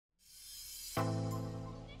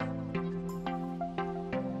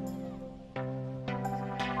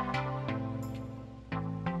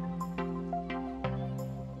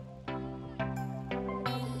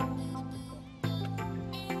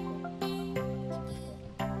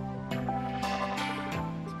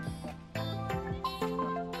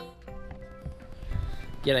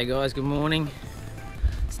G'day guys, good morning.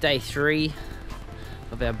 It's day 3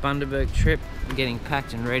 of our Bundaberg trip. We're getting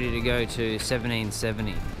packed and ready to go to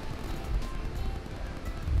 1770.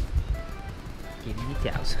 Giddy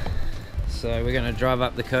cows. So we're going to drive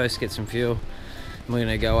up the coast, get some fuel, and we're going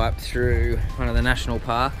to go up through one of the national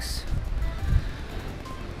parks.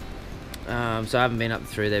 So I haven't been up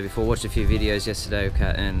through there before, watched a few videos yesterday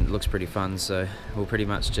and it looks pretty fun, so we'll pretty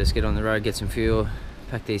much just get on the road, get some fuel,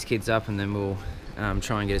 pack these kids up, and then we'll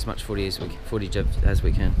try and get as much footage as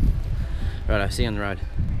we can. Right, I'll see you on the road.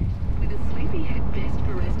 With a sleepy head best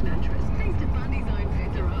for rest mattress, thanks to Bundy's own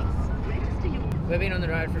Pets R Us. Register your... We've been on the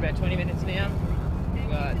road for about 20 minutes now. We've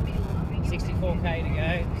got 64k to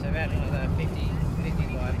go, so about another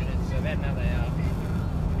 55 minutes, so about another hour.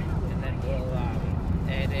 And then we'll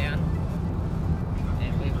air down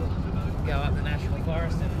and we will go up the national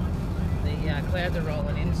forest, and the clouds are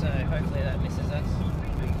rolling in, so hopefully that misses us.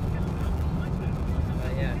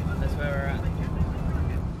 But yeah, that's where we're at.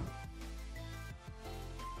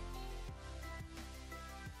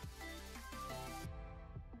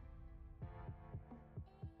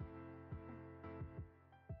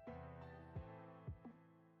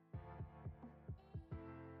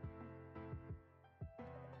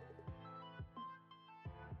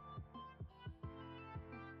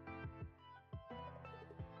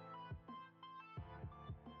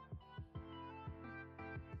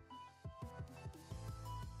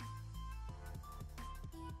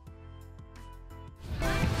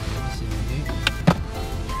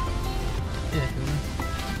 Yeah,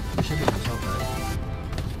 we should be on top though.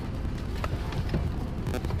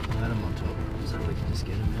 Let them on top so we can just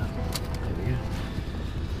get them out. There we go.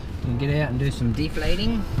 We can get out and do some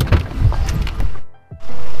deflating.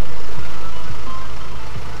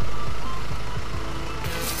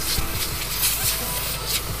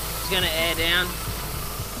 It's going to air down.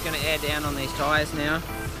 It's going to air down on these tyres now,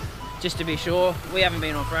 just to be sure. We haven't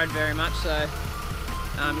been off-road very much, so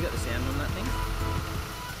you got the sound on that thing.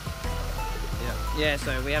 Yeah,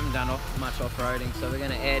 so we haven't done much off-roading, so we're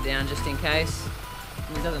going to air down just in case.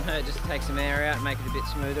 And it doesn't hurt just to take some air out and make it a bit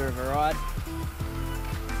smoother of a ride.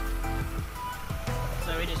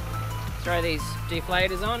 So we just throw these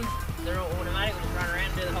deflators on. They're all automatic, we just run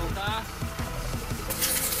around and do the whole car.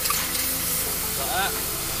 Like that.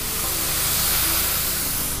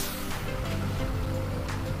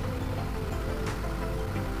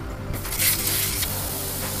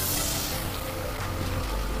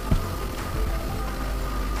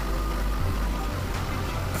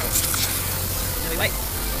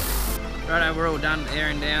 Righto, we're all done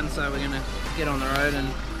airing down, so we're going to get on the road and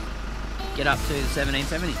get up to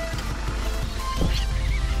 1770.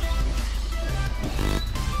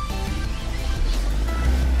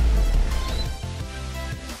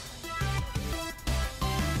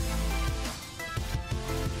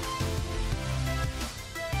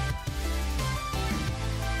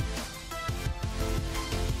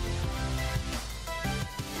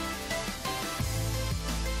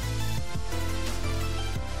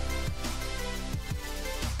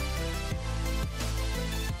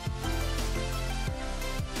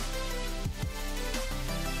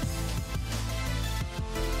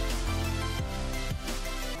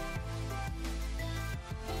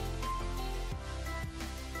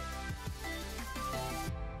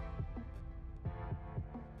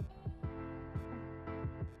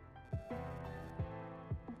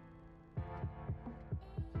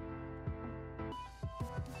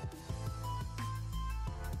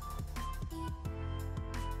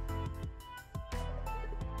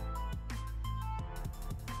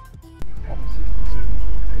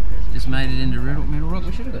 Just made it into Middle Rock.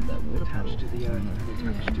 We should have got that water paddle. Attached to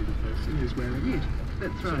the person who's wearing it.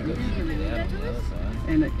 That's right. Get it out on the other side.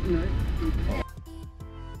 And it, you know,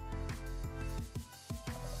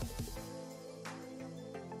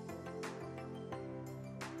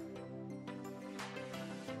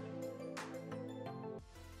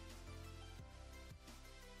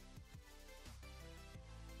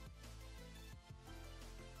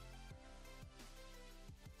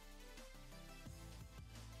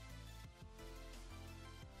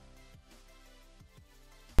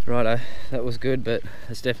 Righto, that was good, but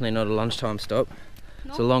it's definitely not a lunchtime stop. Nope.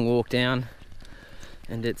 It's a long walk down,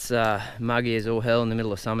 and it's muggy as all hell in the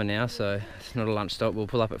middle of summer now, so it's not a lunch stop. We'll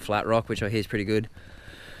pull up at Flat Rock, which I hear is pretty good,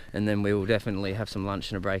 and then we will definitely have some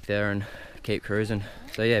lunch and a break there and keep cruising.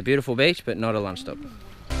 So yeah, beautiful beach, but not a lunch stop.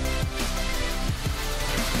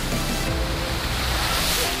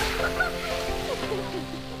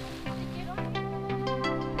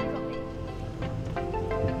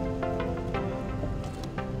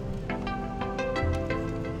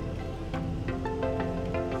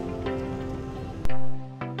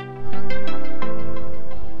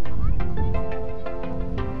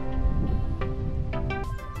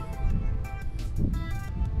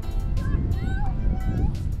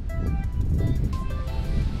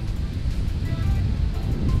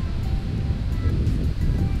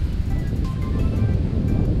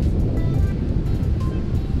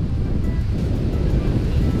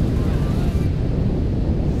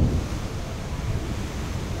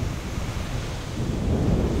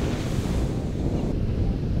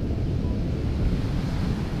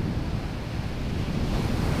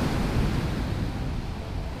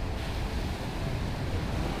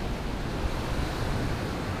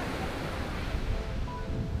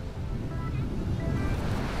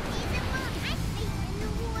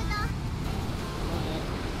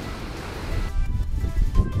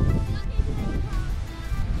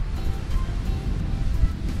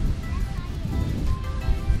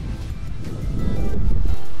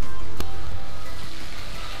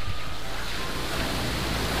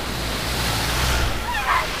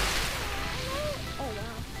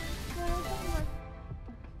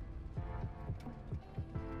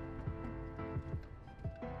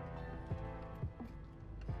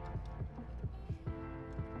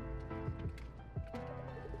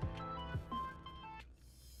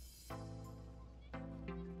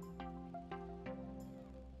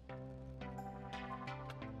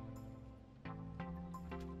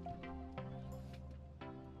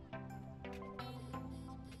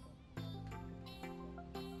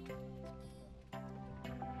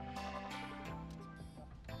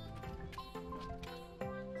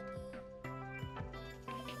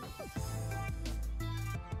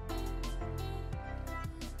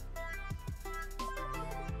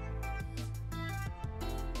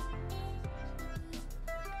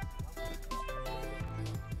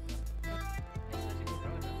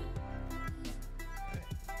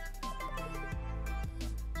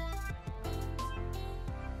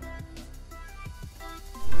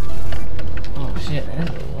 shit, there's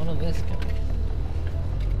a lot of this going.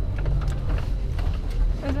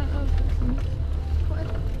 I don't know if it's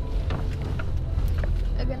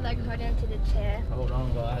I can like hold on to the chair. Hold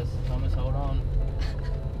on, guys. Thomas, hold on.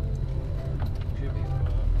 Should be fine.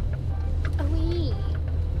 Oh, wee.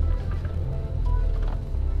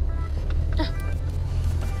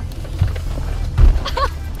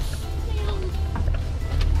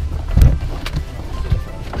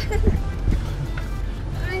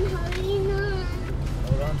 I'm holding on.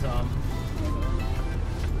 Hold on, Tom.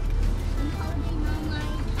 I'm holding on my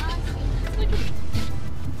arm.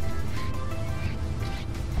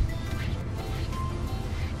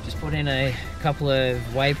 Just put in a couple of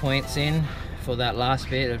waypoints in for that last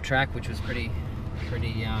bit of track, which was pretty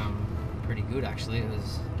good actually. It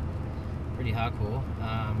was pretty hardcore,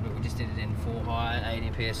 but we just did it in 4 high,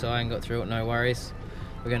 80 psi, and got through it, no worries.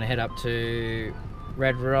 We're going to head up to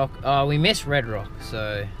Red Rock. Oh, we missed Red Rock,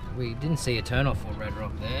 so we didn't see a turn off for Red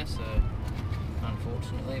Rock there, so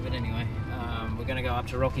unfortunately. But anyway, we're going to go up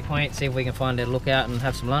to Rocky Point, see if we can find a lookout and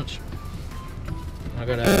have some lunch. I've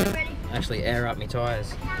got to actually air up my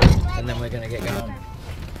tyres, and then we're going to get going.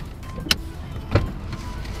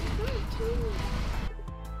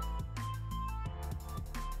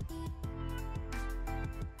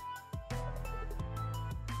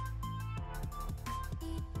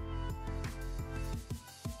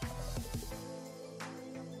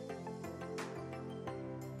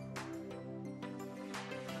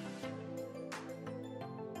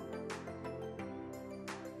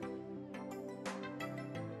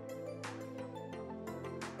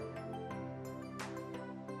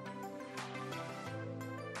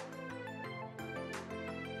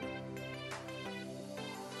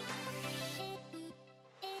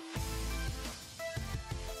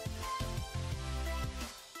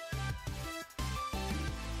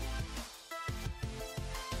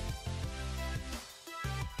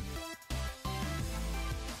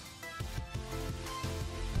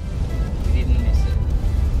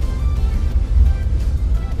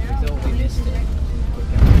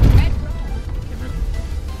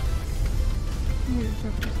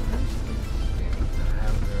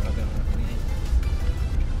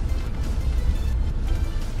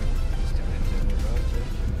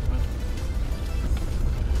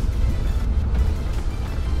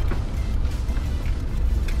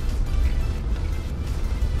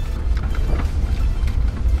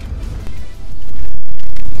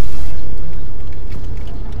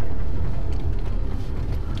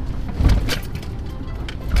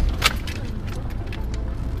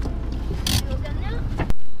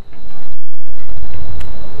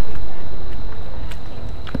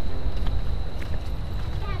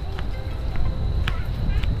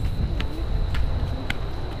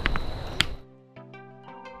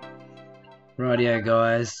 Rightio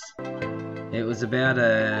guys, it was about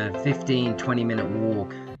a 15-20 minute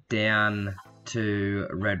walk down to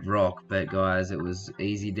Red Rock, but guys, it was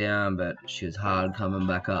easy down, but she was hard coming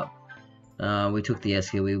back up. We took the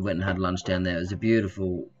esky, we went and had lunch down there. It was a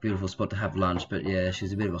beautiful spot to have lunch, but yeah, she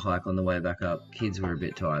was a bit of a hike on the way back up. Kids were a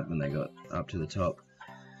bit tired when they got up to the top.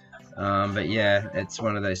 But yeah, it's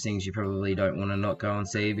one of those things you probably don't want to not go and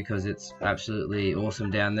see, because it's absolutely awesome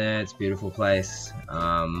down there. It's a beautiful place,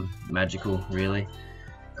 magical really.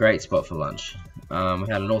 Great spot for lunch. We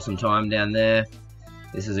had an awesome time down there.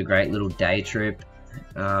 This is a great little day trip.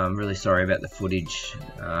 Really sorry about the footage.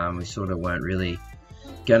 We sort of weren't really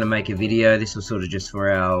going to make a video. This was sort of just for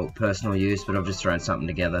our personal use, but I've just thrown something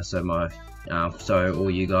together so so all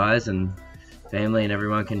you guys and family and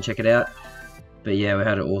everyone can check it out. But yeah, we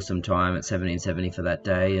had an awesome time at 1770 for that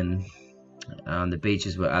day, and the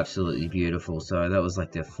beaches were absolutely beautiful. So that was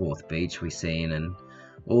like the 4th beach we seen, and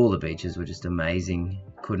all the beaches were just amazing.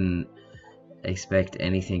 Couldn't expect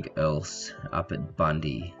anything else up at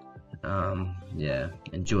Bundy. Yeah,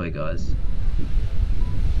 enjoy guys.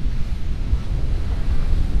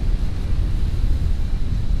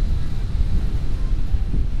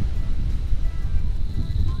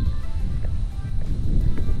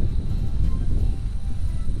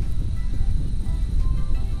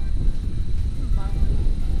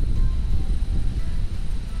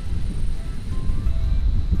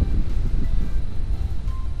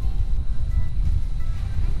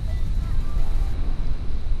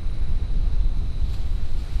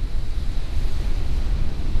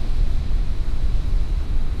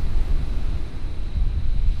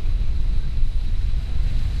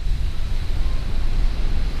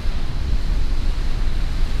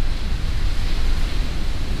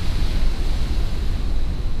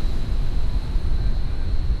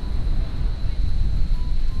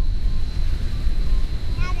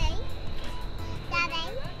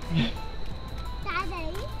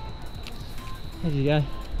 you go?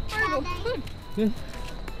 Good. Good.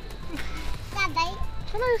 Daddy,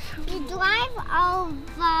 we drive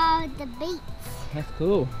over the beach. That's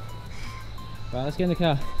cool. Right, let's get in the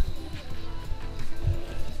car.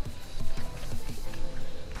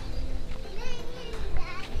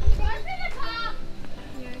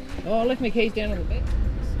 Oh, I left my keys down on the bed.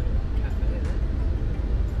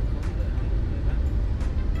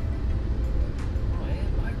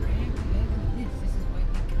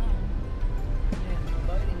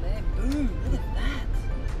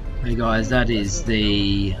 Hey guys, that is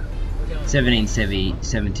the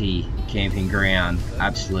 1770 camping ground,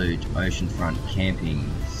 absolute oceanfront camping.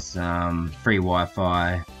 It's, free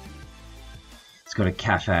Wi-Fi. It's got a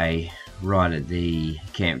cafe right at the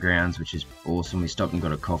campgrounds, which is awesome. We stopped and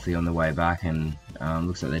got a coffee on the way back, and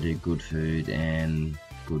looks like they do good food and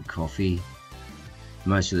good coffee.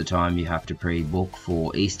 Most of the time you have to pre-book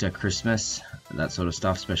for Easter, Christmas, that sort of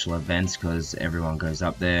stuff, special events, because everyone goes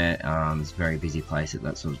up there. It's a very busy place at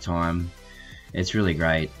that sort of time. It's really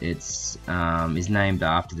great. It's is named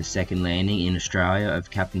after the second landing in Australia of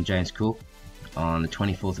Captain James Cook on the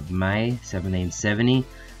 24th of May 1770.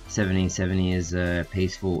 1770 is a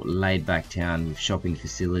peaceful, laid-back town with shopping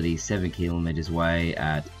facilities 7 kilometres away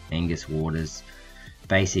at Angus Waters.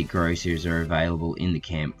 Basic groceries are available in the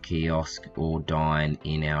camp kiosk or dine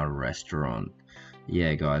in our restaurant.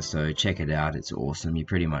 Yeah guys, so check it out, it's awesome. You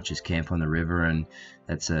pretty much just camp on the river, and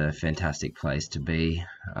that's a fantastic place to be.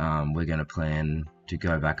 We're going to plan to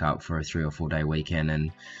go back up for a 3 or 4 day weekend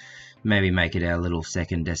and maybe make it our little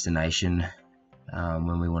second destination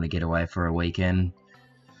when we want to get away for a weekend.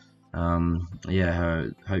 Yeah,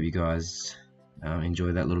 hope you guys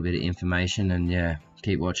enjoy that little bit of information, and yeah,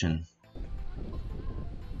 keep watching.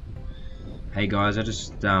 Hey guys, I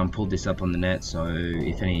just pulled this up on the net, so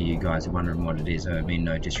if any of you guys are wondering what it is, I mean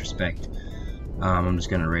no disrespect. I'm just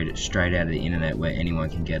going to read it straight out of the internet where anyone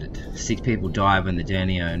can get it. 6 people died when the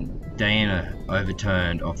Diana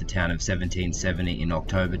overturned off the town of 1770 in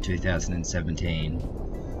October 2017.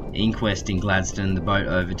 Inquest in Gladstone, the boat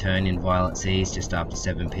overturned in violent seas just after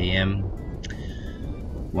 7 PM.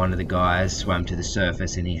 One of the guys swam to the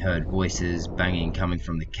surface and he heard voices banging coming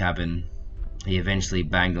from the cabin. He eventually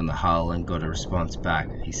banged on the hull and got a response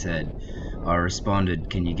back. He said, I responded,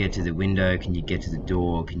 can you get to the window, can you get to the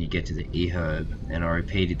door, can you get to the EHERB? And I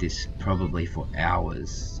repeated this probably for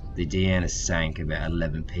hours. The Diana sank about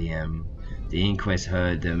 11 PM. The inquest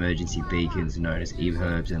heard the emergency beacons known as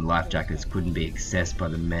EHERBs and life jackets couldn't be accessed by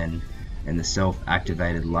the men, and the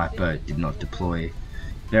self-activated lifeboat did not deploy.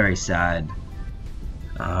 Very sad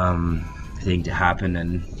thing to happen,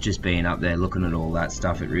 and just being up there looking at all that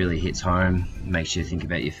stuff, it really hits home, makes you think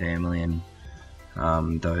about your family and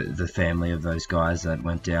the family of those guys that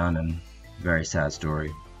went down, and very sad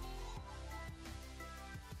story.